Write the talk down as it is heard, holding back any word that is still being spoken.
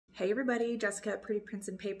Hey everybody, Jessica at Pretty Prints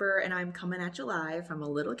and Paper, and I'm coming at you live from a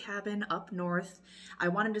little cabin up north. I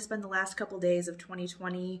wanted to spend the last couple days of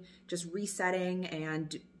 2020 just resetting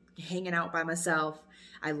and hanging out by myself.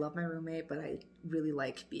 I love my roommate, but I really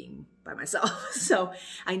like being by myself. So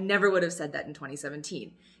I never would have said that in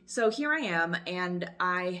 2017. So here I am, and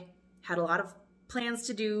I had a lot of plans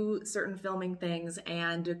to do certain filming things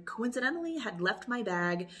and coincidentally had left my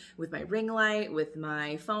bag with my ring light, with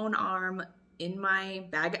my phone arm, in my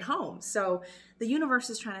bag at home. So the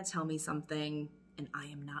universe is trying to tell me something and I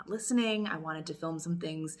am not listening. I wanted to film some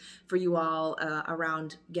things for you all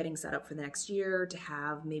around getting set up for the next year to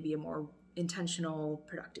have maybe a more intentional,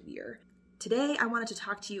 productive year. Today, I wanted to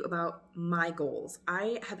talk to you about my goals.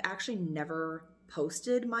 I have actually never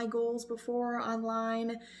posted my goals before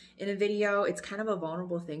online in a video. It's kind of a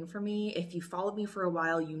vulnerable thing for me. If you followed me for a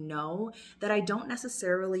while, you know that I don't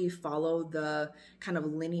necessarily follow the kind of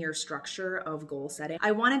linear structure of goal setting.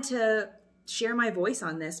 I wanted to share my voice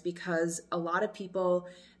on this because a lot of people,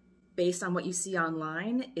 based on what you see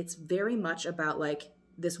online, it's very much about like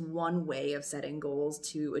this one way of setting goals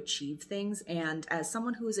to achieve things. And as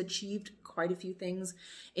someone who has achieved quite a few things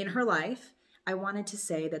in her life, I wanted to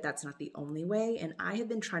say that that's not the only way, and I have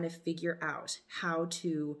been trying to figure out how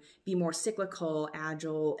to be more cyclical,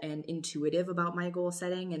 agile, and intuitive about my goal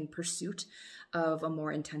setting and pursuit of a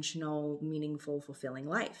more intentional, meaningful, fulfilling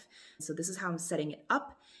life. So this is how I'm setting it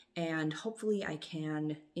up, and hopefully I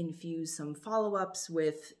can infuse some follow-ups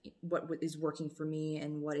with what is working for me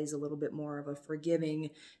and what is a little bit more of a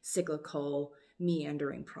forgiving, cyclical,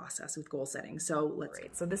 meandering process with goal setting. So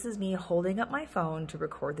so this is me holding up my phone to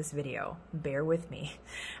record this video. Bear with me.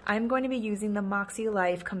 I'm going to be using the Makse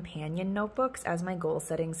Life companion notebooks as my goal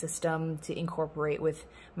setting system to incorporate with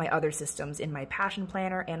my other systems in my passion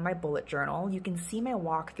planner and my bullet journal. You can see my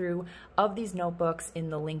walkthrough of these notebooks in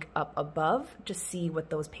the link up above to see what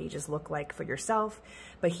those pages look like for yourself.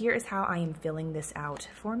 But here is how I am filling this out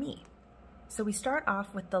for me. So we start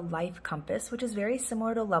off with the Life Compass, which is very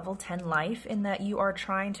similar to Level 10 Life in that you are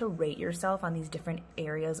trying to rate yourself on these different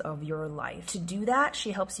areas of your life. To do that,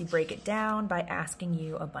 she helps you break it down by asking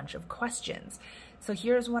you a bunch of questions. So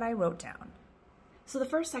here's what I wrote down. So the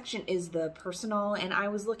first section is the personal, and I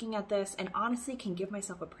was looking at this and honestly can give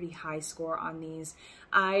myself a pretty high score on these.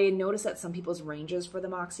 I noticed that some people's ranges for the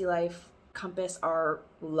Makse Life Compass are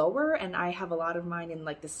lower, and I have a lot of mine in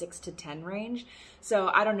like the 6 to 10 range. So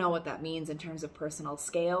I don't know what that means in terms of personal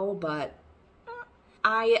scale, but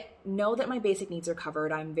I know that my basic needs are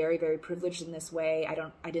covered. I'm very, very privileged in this way.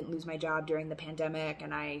 I didn't lose my job during the pandemic,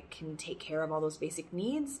 and I can take care of all those basic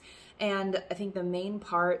needs. And I think the main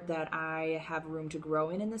part that I have room to grow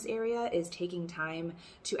in this area is taking time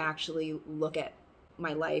to actually look at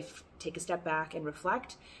my life, take a step back and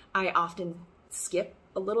reflect. I often skip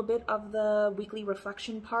a little bit of the weekly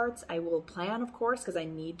reflection parts. I will plan, of course, because I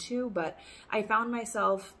need to, but I found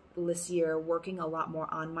myself this year working a lot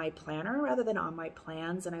more on my planner rather than on my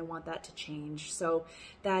plans, and I want that to change. So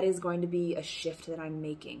that is going to be a shift that I'm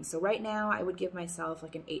making. So right now I would give myself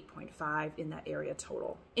like an 8.5 in that area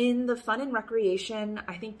total. In the fun and recreation,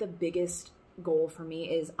 I think the biggest goal for me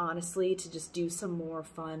is honestly to just do some more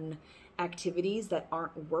fun activities that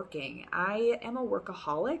aren't working. I am a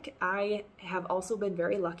workaholic. I have also been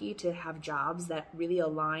very lucky to have jobs that really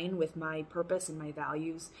align with my purpose and my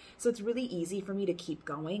values. So it's really easy for me to keep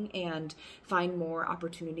going and find more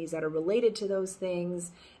opportunities that are related to those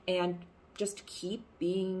things and just keep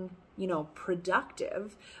being, you know,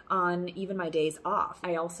 productive on even my days off.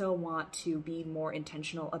 I also want to be more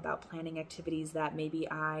intentional about planning activities that maybe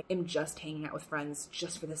I am just hanging out with friends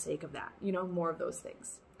just for the sake of that, you know, more of those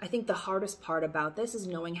things. I think the hardest part about this is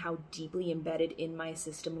knowing how deeply embedded in my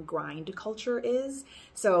system grind culture is.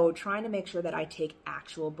 So trying to make sure that I take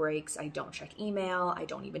actual breaks. I don't check email. I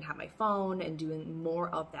don't even have my phone, and doing more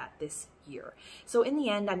of that this year. So in the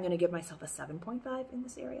end, I'm going to give myself a 7.5 in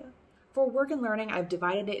this area. For work and learning, I've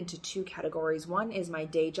divided it into two categories. One is my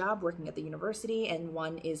day job working at the university, and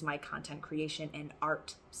one is my content creation and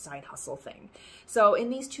art side hustle thing. So in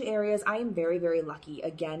these two areas, I am very, very lucky,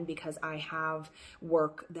 again, because I have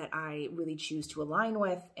work that I really choose to align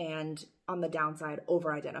with and on the downside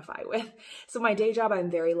over-identify with. So my day job, I'm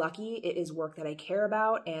very lucky. It is work that I care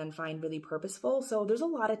about and find really purposeful. So there's a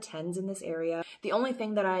lot of 10s in this area. The only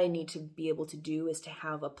thing that I need to be able to do is to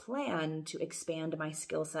have a plan to expand my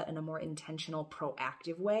skill set in a more intentional,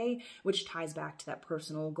 proactive way, which ties back to that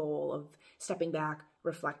personal goal of stepping back,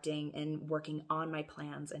 reflecting and working on my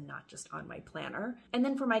plans and not just on my planner. And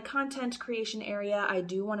then for my content creation area, I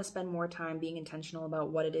do want to spend more time being intentional about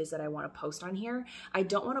what it is that I want to post on here. I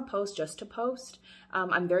don't want to post just to post.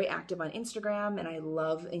 I'm very active on Instagram and I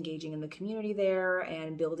love engaging in the community there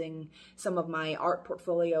and building some of my art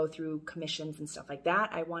portfolio through commissions and stuff like that.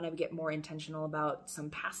 I want to get more intentional about some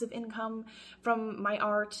passive income from my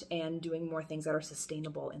art and doing more things that are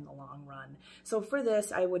sustainable in the long run. So for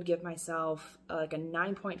this, I would give myself like a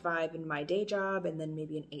 9.5 in my day job and then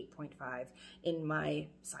maybe an 8.5 in my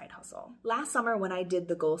side hustle. Last summer when I did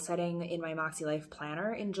the goal setting in my Makse Life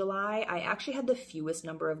planner in July, I actually had the fewest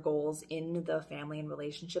number of goals in the family and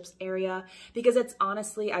relationships area because it's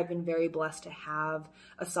honestly, I've been very blessed to have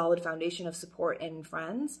a solid foundation of support and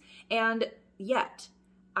friends, and yet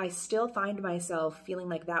I still find myself feeling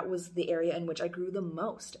like that was the area in which I grew the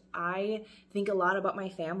most. I think a lot about my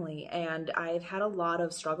family and I've had a lot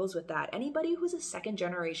of struggles with that. Anybody who's a second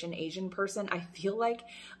generation Asian person, I feel like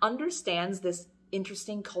understands this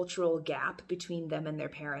interesting cultural gap between them and their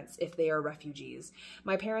parents if they are refugees.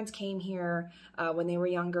 My parents came here when they were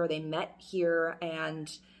younger, they met here, and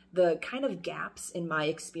the kind of gaps in my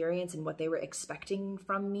experience and what they were expecting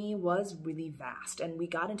from me was really vast. And we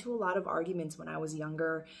got into a lot of arguments when I was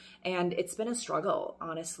younger, and it's been a struggle,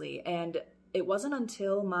 honestly. And it wasn't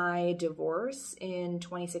until my divorce in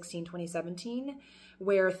 2016, 2017,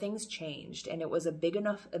 where things changed, and it was a big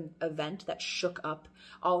enough event that shook up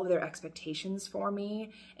all of their expectations for me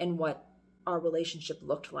and what our relationship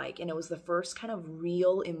looked like. And it was the first kind of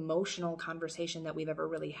real emotional conversation that we've ever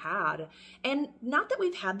really had. And not that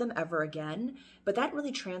we've had them ever again, but that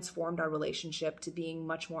really transformed our relationship to being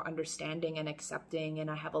much more understanding and accepting. And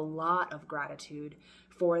I have a lot of gratitude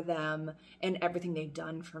for them and everything they've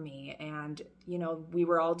done for me. And, you know, we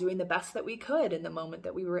were all doing the best that we could in the moment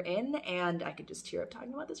that we were in. And I could just tear up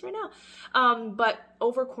talking about this right now. But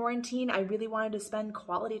over quarantine, I really wanted to spend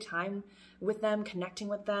quality time with them, connecting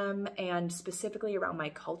with them, and specifically around my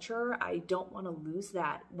culture. I don't want to lose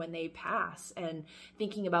that when they pass, and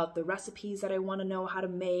thinking about the recipes that I want to know how to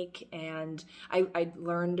make. And I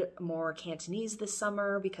learned more Cantonese this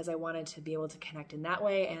summer because I wanted to be able to connect in that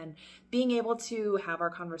way, and being able to have our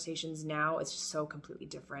conversations now is just so completely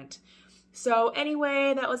different. So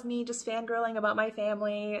anyway, that was me just fangirling about my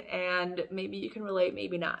family, and maybe you can relate,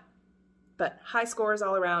 maybe not. But high scores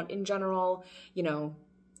all around. In general, you know,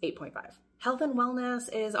 8.5. Health and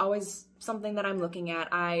wellness is always something that I'm looking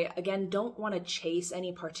at. I, again, don't want to chase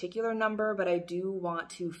any particular number, but I do want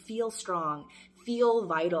to feel strong, feel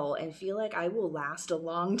vital, and feel like I will last a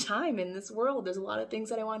long time in this world. There's a lot of things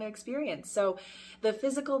that I want to experience. So the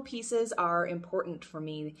physical pieces are important for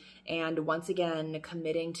me. And once again,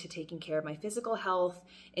 committing to taking care of my physical health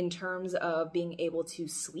in terms of being able to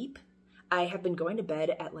sleep. I have been going to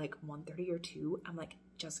bed at like 1:30 or 2. I'm like,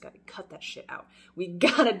 Jessica, cut that shit out. We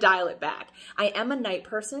gotta dial it back. I am a night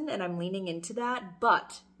person and I'm leaning into that,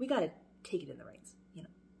 but we gotta take it in the reins, you know,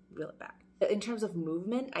 reel it back. In terms of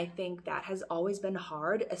movement, I think that has always been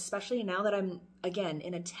hard, especially now that I'm, again,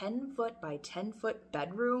 in a 10-foot by 10-foot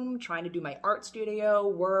bedroom, trying to do my art studio,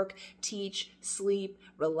 work, teach, sleep,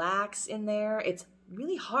 relax in there. It's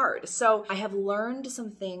really hard. So I have learned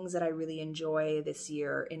some things that I really enjoy this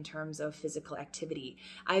year in terms of physical activity.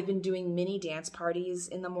 I've been doing mini dance parties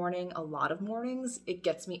in the morning, a lot of mornings. It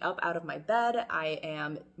gets me up out of my bed. I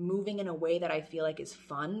am moving in a way that I feel like is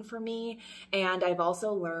fun for me. And I've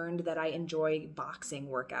also learned that I enjoy boxing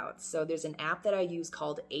workouts. So there's an app that I use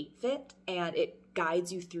called 8Fit, and it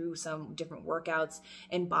guides you through some different workouts,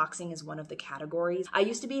 and boxing is one of the categories. I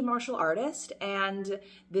used to be a martial artist, and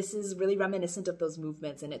this is really reminiscent of those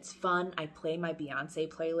movements, and it's fun. I play my Beyonce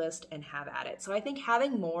playlist and have at it. So I think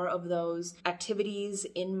having more of those activities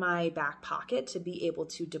in my back pocket to be able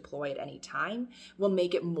to deploy at any time will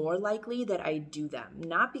make it more likely that I do them.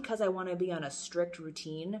 Not because I want to be on a strict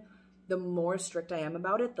routine. The more strict I am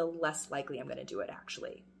about it, the less likely I'm going to do it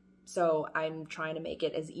actually. So I'm trying to make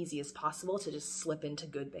it as easy as possible to just slip into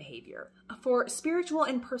good behavior. For spiritual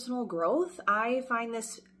and personal growth, I find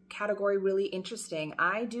this category really interesting.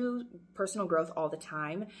 I do personal growth all the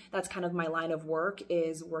time. That's kind of my line of work,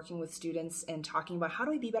 is working with students and talking about how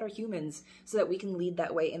do we be better humans so that we can lead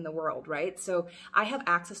that way in the world, right? So I have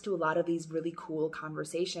access to a lot of these really cool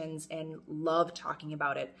conversations and love talking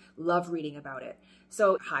about it, love reading about it.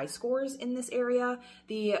 So high scores in this area.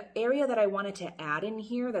 The area that I wanted to add in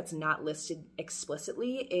here that's not listed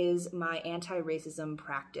explicitly is my anti-racism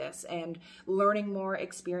practice and learning more,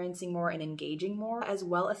 experiencing more, and engaging more, as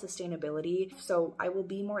well as sustainability. So I will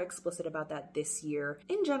be more explicit about that this year.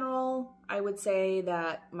 In general, I would say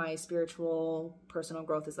that my spiritual personal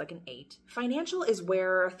growth is like an 8. Financial is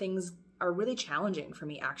where things are really challenging for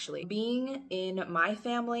me, actually. Being in my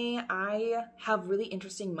family, I have really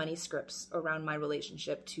interesting money scripts around my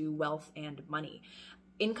relationship to wealth and money.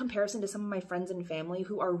 In comparison to some of my friends and family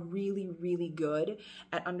who are really, really good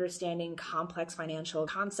at understanding complex financial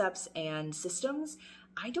concepts and systems,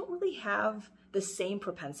 I don't really have the same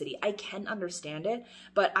propensity. I can understand it,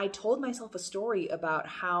 but I told myself a story about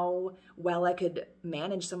how well I could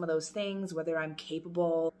manage some of those things, whether I'm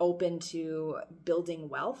capable, open to building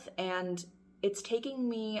wealth, and it's taking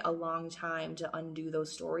me a long time to undo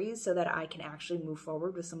those stories so that I can actually move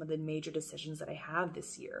forward with some of the major decisions that I have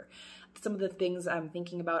this year. Some of the things I'm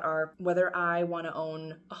thinking about are whether I want to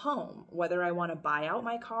own a home, whether I want to buy out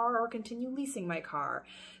my car or continue leasing my car.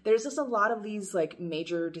 There's just a lot of these like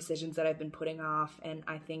major decisions that I've been putting off, and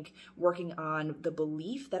I think working on the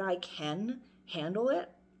belief that I can handle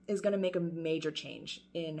it is going to make a major change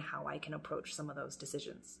in how I can approach some of those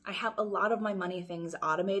decisions. I have a lot of my money things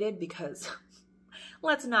automated because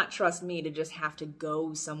let's not trust me to just have to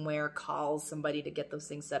go somewhere, call somebody to get those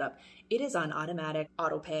things set up. It is on automatic,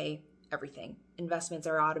 auto pay, everything. Investments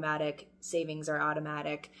are automatic, savings are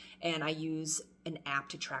automatic, and I use an app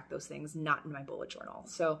to track those things, not in my bullet journal.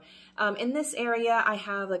 So in this area, I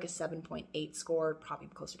have like a 7.8 score, probably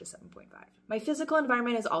closer to 7.5. My physical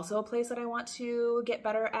environment is also a place that I want to get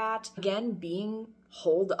better at. Again, being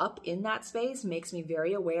holed up in that space makes me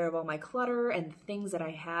very aware of all my clutter and things that I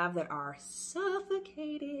have that are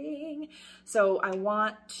suffocating. So I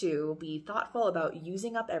want to be thoughtful about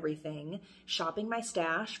using up everything, shopping my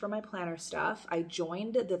stash for my planner stuff. I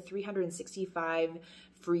joined the 365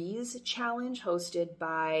 Freeze Challenge hosted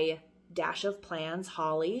by Dash of Plans,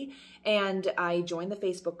 Holly, and I joined the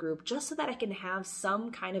Facebook group just so that I can have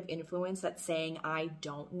some kind of influence that's saying I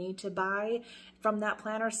don't need to buy from that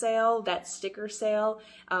planner sale, that sticker sale.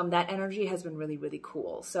 That energy has been really, really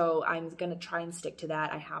cool. So I'm gonna try and stick to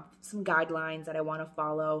that. I have some guidelines that I wanna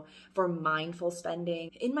follow for mindful spending.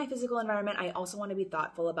 In my physical environment, I also wanna be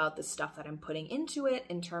thoughtful about the stuff that I'm putting into it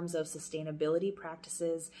in terms of sustainability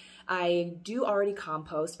practices. I do already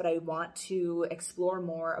compost, but I want to explore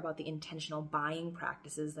more about the intentional buying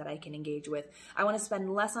practices that I can engage with. I want to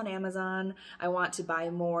spend less on Amazon. I want to buy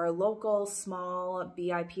more local, small,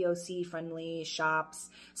 BIPOC friendly shops.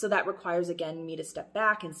 So that requires, again, me to step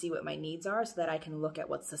back and see what my needs are so that I can look at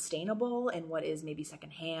what's sustainable and what is maybe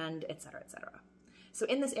secondhand, et cetera, et cetera. So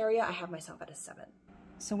in this area, I have myself at a 7.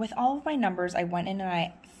 So with all of my numbers, I went in and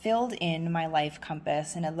I filled in my life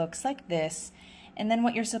compass, and it looks like this. And then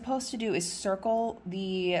what you're supposed to do is circle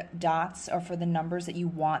the dots or for the numbers that you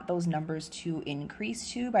want those numbers to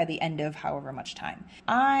increase to by the end of however much time.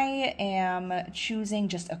 I am choosing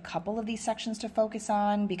just a couple of these sections to focus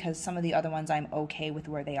on because some of the other ones I'm okay with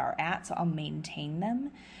where they are at, so I'll maintain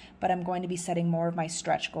them. But I'm going to be setting more of my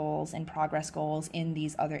stretch goals and progress goals in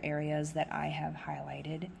these other areas that I have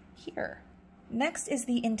highlighted here. Next is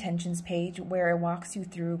the intentions page where it walks you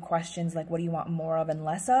through questions like what do you want more of and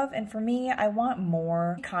less of. And for me, I want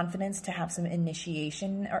more confidence to have some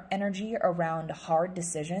initiation or energy around hard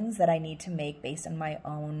decisions that I need to make based on my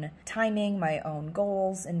own timing, my own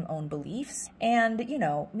goals and own beliefs, and, you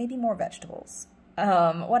know, maybe more vegetables.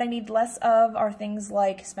 What I need less of are things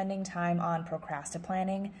like spending time on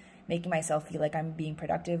procrastinating, making myself feel like I'm being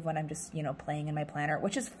productive when I'm just, you know, playing in my planner,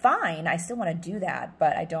 which is fine. I still want to do that,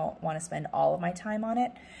 but I don't want to spend all of my time on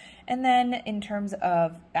it. And then in terms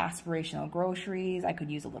of aspirational groceries, I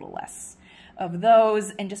could use a little less of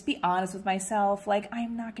those and just be honest with myself. Like,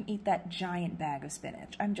 I'm not going to eat that giant bag of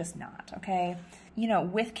spinach. I'm just not, okay? You know,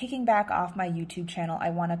 with kicking back off my YouTube channel,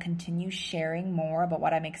 I want to continue sharing more about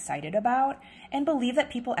what I'm excited about and believe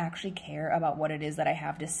that people actually care about what it is that I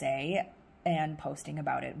have to say and posting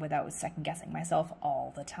about it without second-guessing myself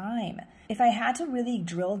all the time. If I had to really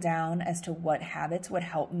drill down as to what habits would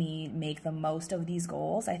help me make the most of these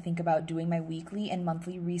goals, I think about doing my weekly and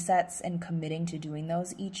monthly resets and committing to doing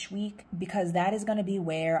those each week, because that is going to be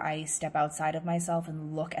where I step outside of myself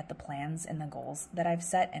and look at the plans and the goals that I've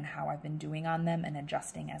set and how I've been doing on them and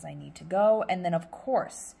adjusting as I need to go. And then, of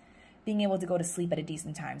course, being able to go to sleep at a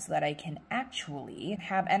decent time so that I can actually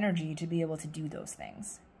have energy to be able to do those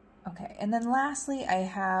things. Okay, and then lastly, I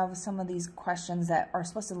have some of these questions that are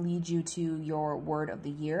supposed to lead you to your word of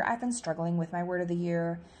the year. I've been struggling with my word of the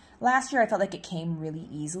year. Last year, I felt like it came really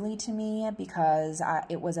easily to me because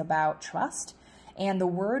it was about trust, and the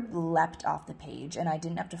word leapt off the page, and I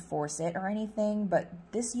didn't have to force it or anything. But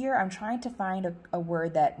this year, I'm trying to find a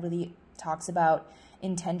word that really talks about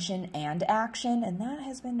intention and action, and that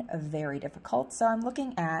has been very difficult. So I'm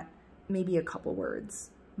looking at maybe a couple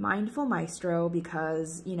words. mindful maestro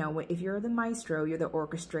because, you know, if you're the maestro, you're the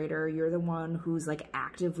orchestrator, you're the one who's like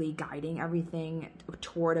actively guiding everything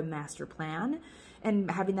toward a master plan. And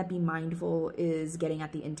having that be mindful is getting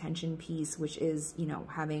at the intention piece, which is, you know,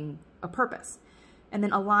 having a purpose. And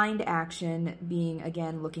then aligned action being,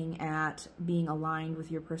 again, looking at being aligned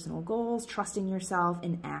with your personal goals, trusting yourself,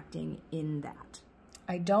 and acting in that.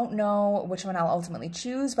 I don't know which one I'll ultimately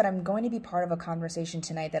choose, but I'm going to be part of a conversation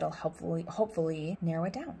tonight that'll hopefully narrow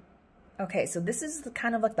it down. Okay, so this is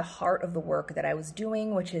kind of like the heart of the work that I was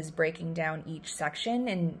doing, which is breaking down each section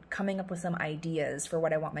and coming up with some ideas for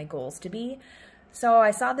what I want my goals to be. So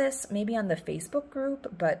I saw this maybe on the Facebook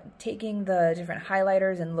group, but taking the different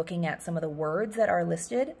highlighters and looking at some of the words that are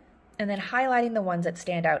listed, and then highlighting the ones that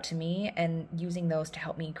stand out to me and using those to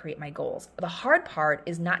help me create my goals. The hard part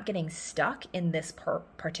is not getting stuck in this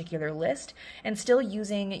particular list and still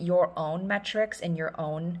using your own metrics and your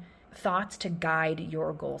own thoughts to guide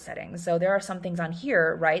your goal setting. So there are some things on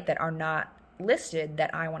here, right, that are not listed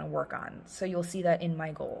that I want to work on. So you'll see that in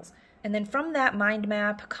my goals. And then from that mind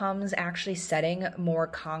map comes actually setting more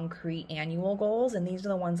concrete annual goals, and these are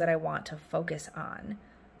the ones that I want to focus on.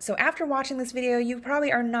 So after watching this video, you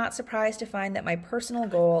probably are not surprised to find that my personal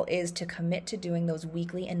goal is to commit to doing those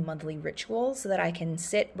weekly and monthly rituals so that I can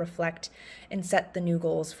sit, reflect, and set the new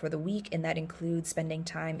goals for the week, and that includes spending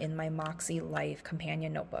time in my Makse Life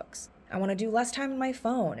companion notebooks. I want to do less time on my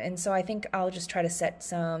phone, and so I think I'll just try to set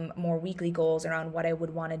some more weekly goals around what I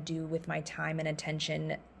would want to do with my time and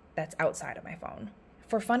attention that's outside of my phone.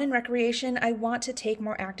 For fun and recreation, I want to take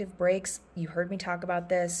more active breaks. You heard me talk about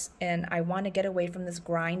this, and I want to get away from this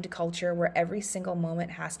grind culture where every single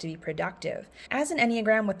moment has to be productive. As an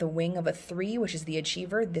Enneagram with the wing of a 3, which is the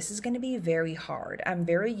achiever, this is going to be very hard. I'm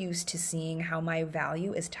very used to seeing how my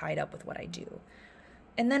value is tied up with what I do.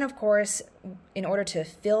 And then, of course, in order to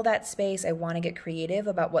fill that space, I want to get creative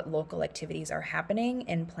about what local activities are happening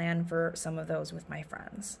and plan for some of those with my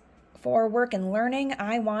friends. For work and learning,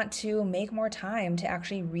 I want to make more time to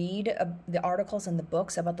actually read the articles and the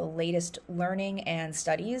books about the latest learning and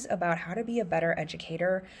studies about how to be a better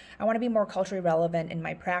educator. I want to be more culturally relevant in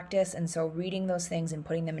my practice, and so reading those things and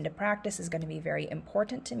putting them into practice is going to be very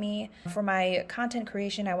important to me. For my content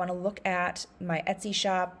creation, I want to look at my Etsy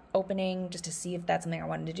shop opening just to see if that's something I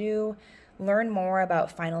wanted to do, learn more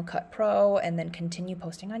about Final Cut Pro, and then continue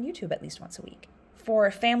posting on YouTube at least once a week.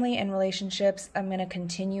 For family and relationships, I'm going to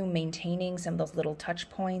continue maintaining some of those little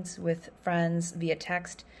touch points with friends via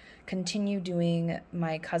text, continue doing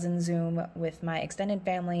my cousin Zoom with my extended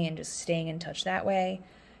family and just staying in touch that way,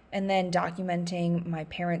 and then documenting my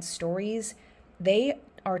parents' stories. They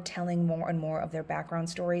are telling more and more of their background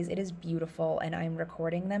stories. It is beautiful, and I'm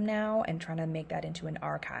recording them now and trying to make that into an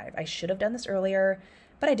archive. I should have done this earlier,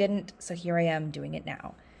 but I didn't, so here I am doing it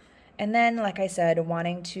now. And then, like I said,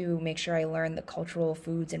 wanting to make sure I learn the cultural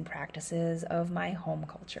foods and practices of my home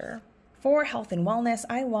culture. For health and wellness,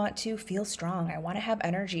 I want to feel strong. I want to have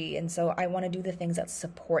energy, and so I want to do the things that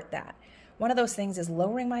support that. One of those things is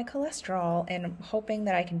lowering my cholesterol, and I'm hoping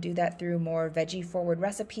that I can do that through more veggie-forward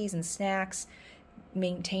recipes and snacks,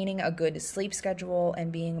 maintaining a good sleep schedule,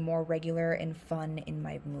 and being more regular and fun in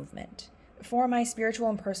my movement. For my spiritual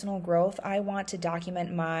and personal growth, I want to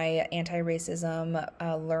document my anti-racism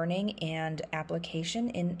learning and application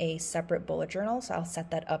in a separate bullet journal, so I'll set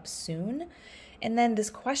that up soon. And then this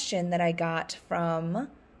question that I got from,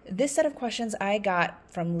 this set of questions I got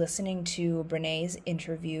from listening to Brené's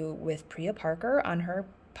interview with Priya Parker on her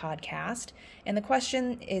podcast. And the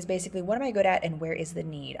question is basically, what am I good at and where is the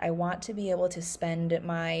need? I want to be able to spend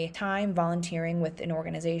my time volunteering with an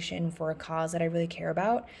organization for a cause that I really care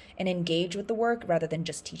about and engage with the work rather than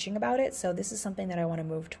just teaching about it. So this is something that I want to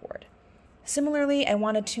move toward. Similarly, I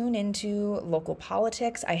want to tune into local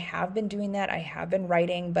politics. I have been doing that. I have been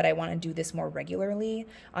writing, but I want to do this more regularly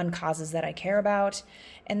on causes that I care about.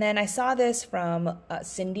 And then I saw this from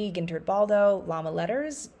Cindy Gintert-Baldo, Llama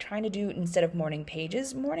Letters, trying to do, instead of morning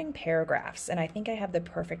pages, morning paragraphs. And I think I have the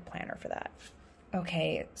perfect planner for that.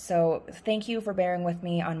 Okay, so thank you for bearing with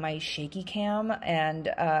me on my shaky cam,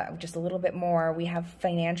 and just a little bit more. We have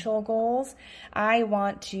financial goals. I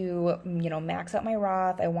want to, max out my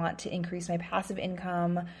Roth. I want to increase my passive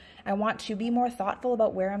income. I want to be more thoughtful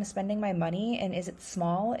about where I'm spending my money, and is it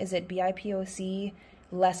small? Is it BIPOC?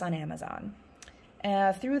 Less on Amazon.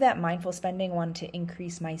 Through that mindful spending, I want to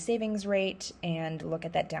increase my savings rate and look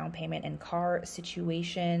at that down payment and car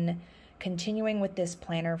situation, continuing with this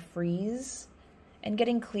planner freeze, and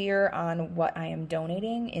getting clear on what I am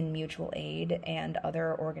donating in mutual aid and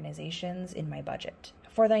other organizations in my budget.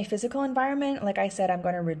 For my physical environment, like I said, I'm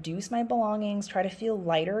going to reduce my belongings, try to feel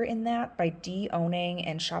lighter in that by de-owning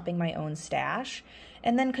and shopping my own stash,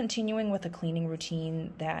 and then continuing with a cleaning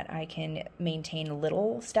routine that I can maintain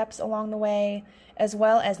little steps along the way, as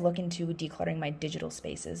well as look into decluttering my digital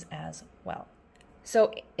spaces as well.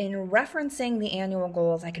 So in referencing the annual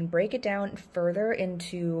goals, I can break it down further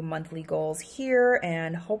into monthly goals here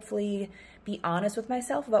and hopefully be honest with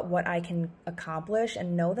myself about what I can accomplish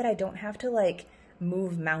and know that I don't have to like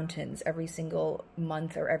move mountains every single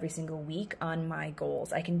month or every single week on my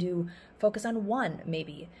goals. I can focus on one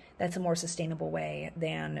maybe. That's a more sustainable way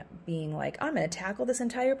than being like, I'm going to tackle this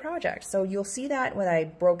entire project. So you'll see that when I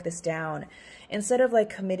broke this down, instead of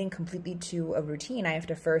like committing completely to a routine, I have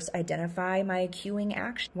to first identify my cueing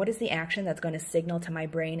action. What is the action that's going to signal to my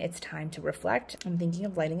brain it's time to reflect? I'm thinking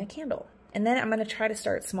of lighting a candle. And then I'm going to try to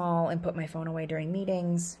start small and put my phone away during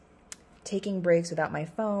meetings, taking breaks without my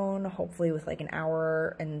phone, hopefully with like an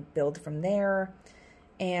hour, and build from there,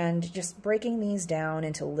 and just breaking these down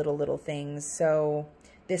into little things. So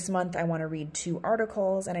this month I want to read 2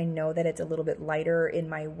 articles, and I know that it's a little bit lighter in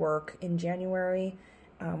my work in January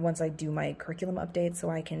once I do my curriculum update,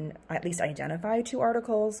 so I can at least identify 2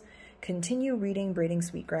 articles, continue reading Braiding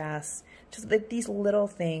Sweetgrass, just like these little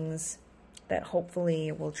things that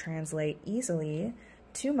hopefully will translate easily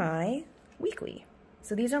to my weekly.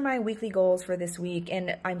 So these are my weekly goals for this week,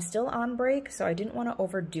 and I'm still on break, so I didn't want to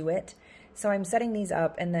overdo it. So I'm setting these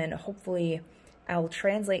up, and then hopefully I'll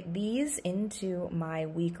translate these into my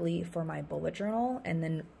weekly for my bullet journal, and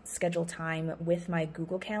then schedule time with my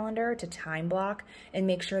Google Calendar to time block and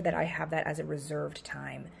make sure that I have that as a reserved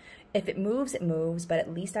time. If it moves, it moves, but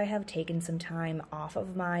at least I have taken some time off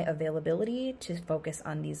of my availability to focus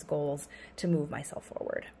on these goals to move myself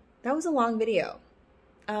forward. That was a long video.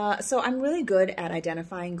 So I'm really good at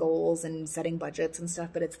identifying goals and setting budgets and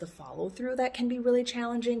stuff, but it's the follow through that can be really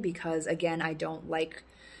challenging because, again, I don't like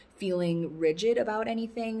feeling rigid about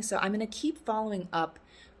anything. So I'm going to keep following up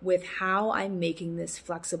with how I'm making this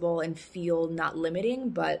flexible and feel not limiting,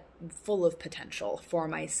 but full of potential for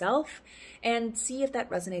myself, and see if that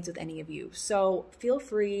resonates with any of you. So feel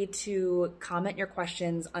free to comment your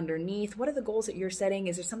questions underneath. What are the goals that you're setting?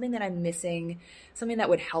 Is there something that I'm missing? Something that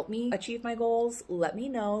would help me achieve my goals? Let me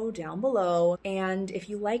know down below. And if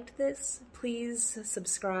you liked this, please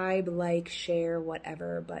subscribe, like, share,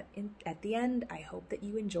 whatever. But at the end, I hope that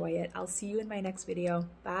you enjoy it. I'll see you in my next video.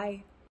 Bye.